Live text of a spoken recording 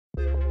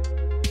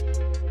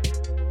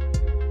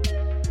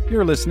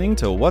You're listening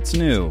to What's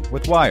New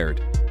with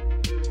Wired.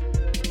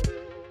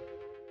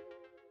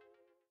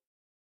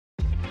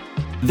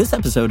 This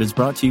episode is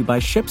brought to you by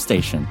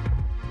ShipStation.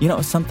 You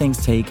know, some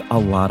things take a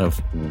lot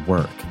of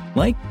work,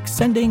 like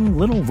sending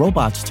little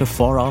robots to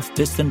far-off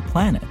distant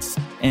planets.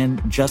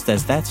 And just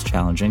as that's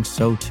challenging,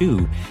 so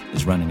too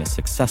is running a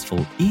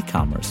successful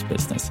e-commerce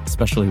business,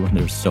 especially when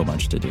there's so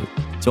much to do.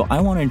 So I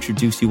want to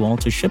introduce you all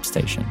to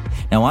ShipStation.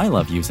 Now, I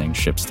love using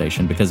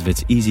ShipStation because of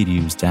its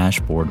easy-to-use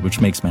dashboard,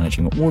 which makes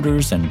managing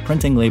orders and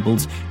printing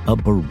labels a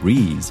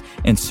breeze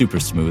and super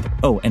smooth.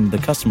 Oh, and the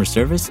customer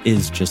service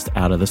is just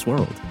out of this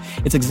world.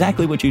 It's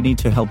exactly what you need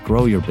to help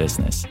grow your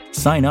business.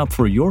 Sign up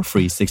for your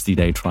free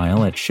 60-day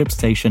trial at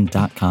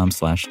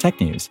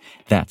shipstation.com/technews.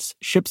 That's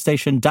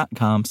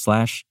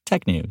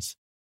shipstation.com/technews.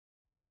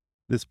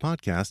 This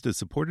podcast is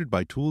supported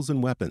by Tools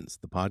and Weapons,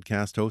 the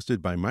podcast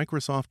hosted by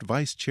Microsoft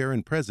Vice Chair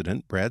and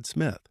President Brad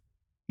Smith.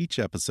 Each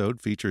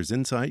episode features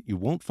insight you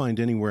won't find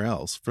anywhere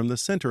else from the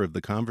center of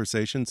the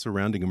conversation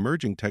surrounding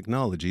emerging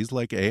technologies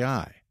like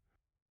AI.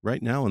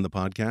 Right now on the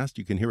podcast,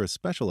 you can hear a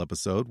special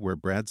episode where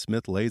Brad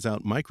Smith lays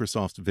out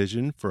Microsoft's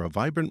vision for a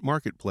vibrant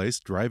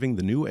marketplace driving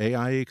the new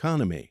AI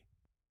economy.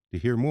 To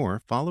hear more,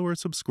 follow or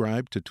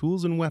subscribe to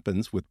Tools and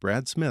Weapons with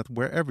Brad Smith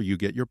wherever you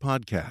get your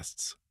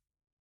podcasts.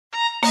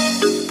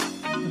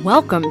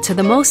 Welcome to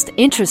the most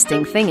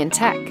interesting thing in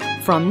tech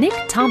from Nick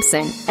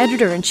Thompson,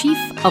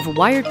 editor-in-chief of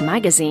Wired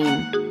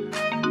Magazine.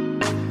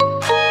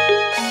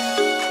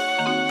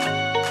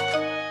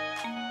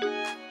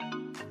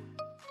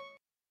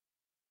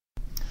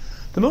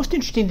 The most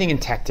interesting thing in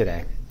tech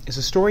today is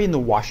a story in the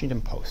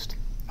Washington Post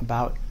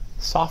about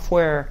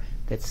software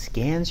that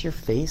scans your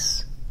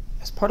face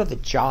as part of the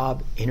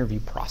job interview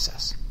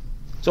process.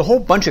 So a whole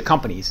bunch of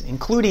companies,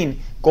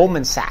 including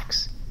Goldman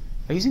Sachs,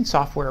 are using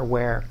software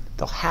where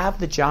they'll have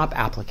the job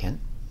applicant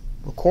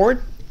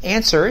record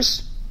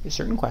answers to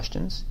certain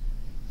questions,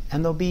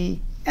 and they'll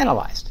be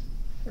analyzed.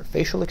 Their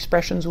facial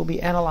expressions will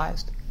be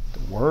analyzed,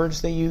 the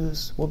words they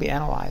use will be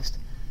analyzed,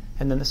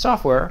 and then the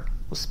software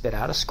will spit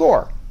out a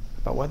score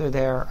about whether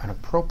they're an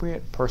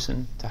appropriate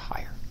person to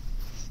hire.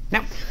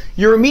 Now,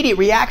 your immediate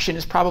reaction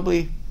is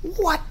probably,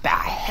 what the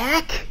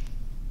heck?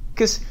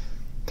 Because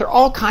there are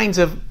all kinds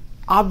of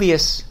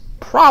obvious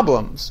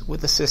problems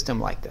with a system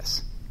like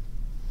this.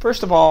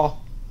 First of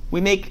all,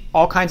 we make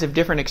all kinds of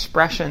different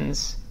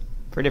expressions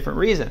for different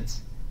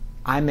reasons.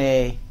 I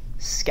may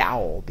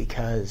scowl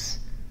because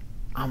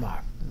I'm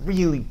a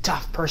really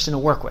tough person to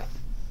work with.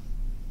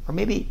 Or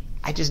maybe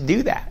I just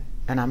do that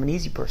and I'm an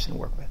easy person to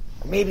work with.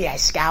 Or maybe I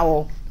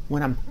scowl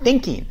when I'm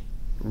thinking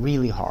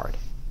really hard.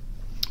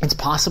 It's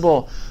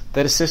possible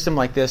that a system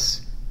like this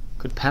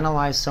could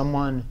penalize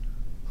someone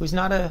who's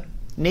not a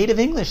native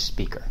English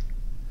speaker.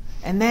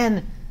 And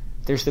then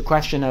there's the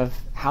question of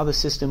how the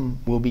system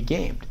will be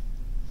gamed.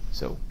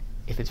 So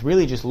if it's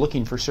really just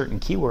looking for certain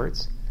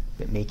keywords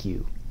that make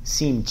you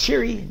seem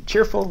cheery and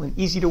cheerful and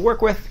easy to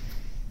work with,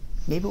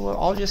 maybe we'll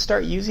all just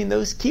start using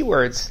those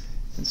keywords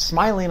and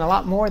smiling a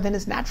lot more than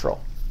is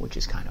natural, which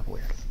is kind of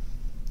weird.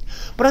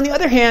 But on the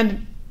other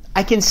hand,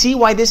 I can see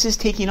why this is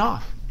taking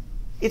off.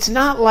 It's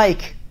not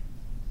like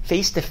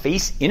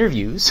face-to-face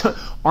interviews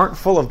aren't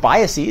full of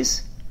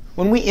biases.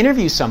 When we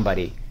interview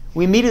somebody,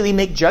 we immediately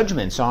make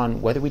judgments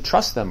on whether we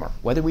trust them or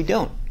whether we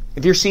don't.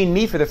 If you're seeing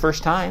me for the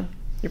first time,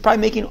 you're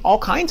probably making all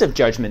kinds of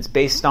judgments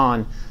based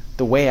on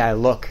the way I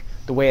look,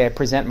 the way I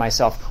present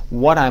myself,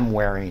 what I'm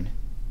wearing.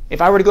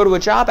 If I were to go to a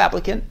job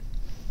applicant,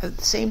 the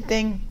same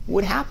thing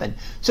would happen.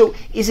 So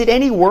is it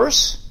any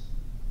worse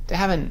to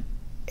have an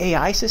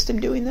AI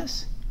system doing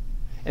this?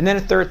 And then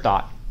a third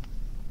thought.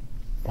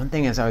 One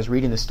thing as I was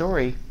reading the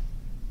story,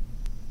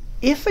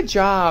 if a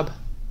job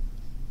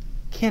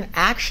can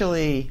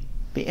actually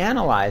be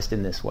analyzed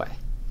in this way,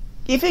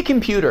 if a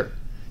computer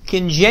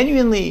can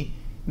genuinely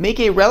make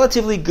a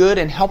relatively good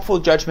and helpful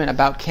judgment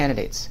about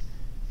candidates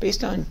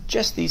based on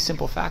just these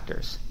simple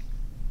factors,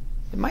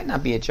 it might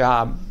not be a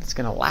job that's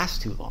going to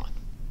last too long.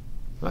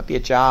 It might be a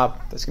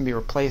job that's going to be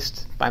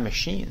replaced by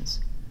machines.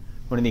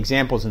 One of the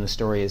examples in the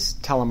story is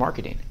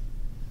telemarketing.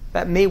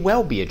 That may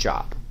well be a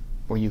job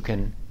where you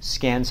can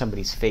scan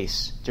somebody's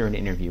face during an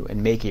interview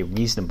and make a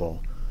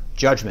reasonable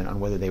judgment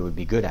on whether they would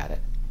be good at it.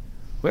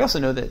 We also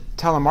know that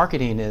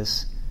telemarketing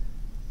is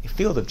a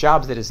field of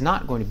jobs that is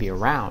not going to be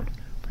around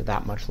for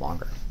that much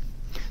longer.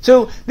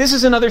 So this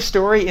is another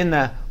story in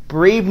the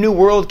Brave New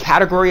World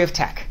category of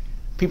tech.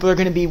 People are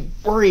going to be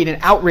worried and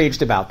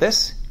outraged about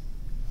this,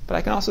 but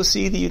I can also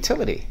see the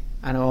utility.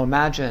 And I'll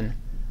imagine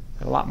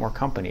that a lot more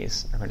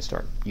companies are going to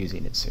start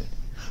using it soon.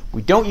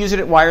 We don't use it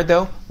at Wired,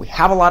 though. We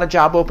have a lot of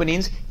job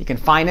openings. You can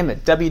find them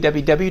at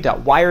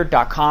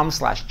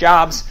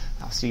www.wired.com/jobs.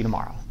 I'll see you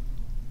tomorrow.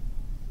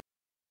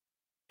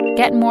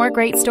 Get more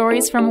great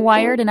stories from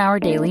Wired in our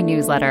daily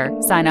newsletter.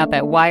 Sign up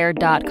at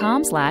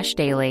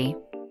wired.com/daily.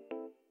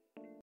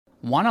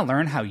 Want to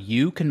learn how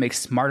you can make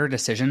smarter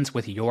decisions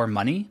with your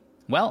money?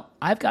 Well,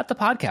 I've got the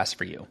podcast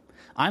for you.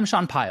 I'm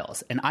Sean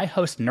Piles, and I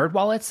host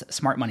NerdWallet's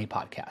Smart Money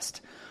Podcast.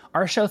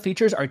 Our show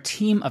features our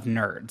team of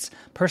nerds,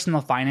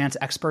 personal finance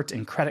experts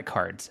in credit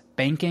cards,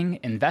 banking,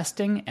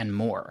 investing, and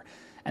more.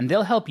 And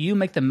they'll help you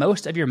make the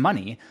most of your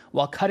money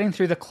while cutting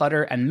through the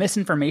clutter and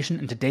misinformation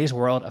in today's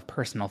world of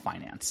personal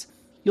finance.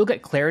 You'll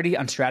get clarity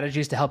on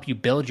strategies to help you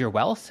build your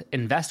wealth,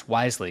 invest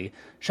wisely,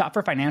 shop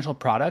for financial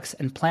products,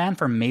 and plan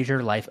for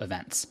major life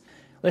events.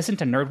 Listen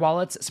to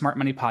NerdWallet's Smart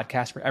Money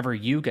Podcast wherever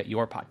you get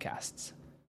your podcasts.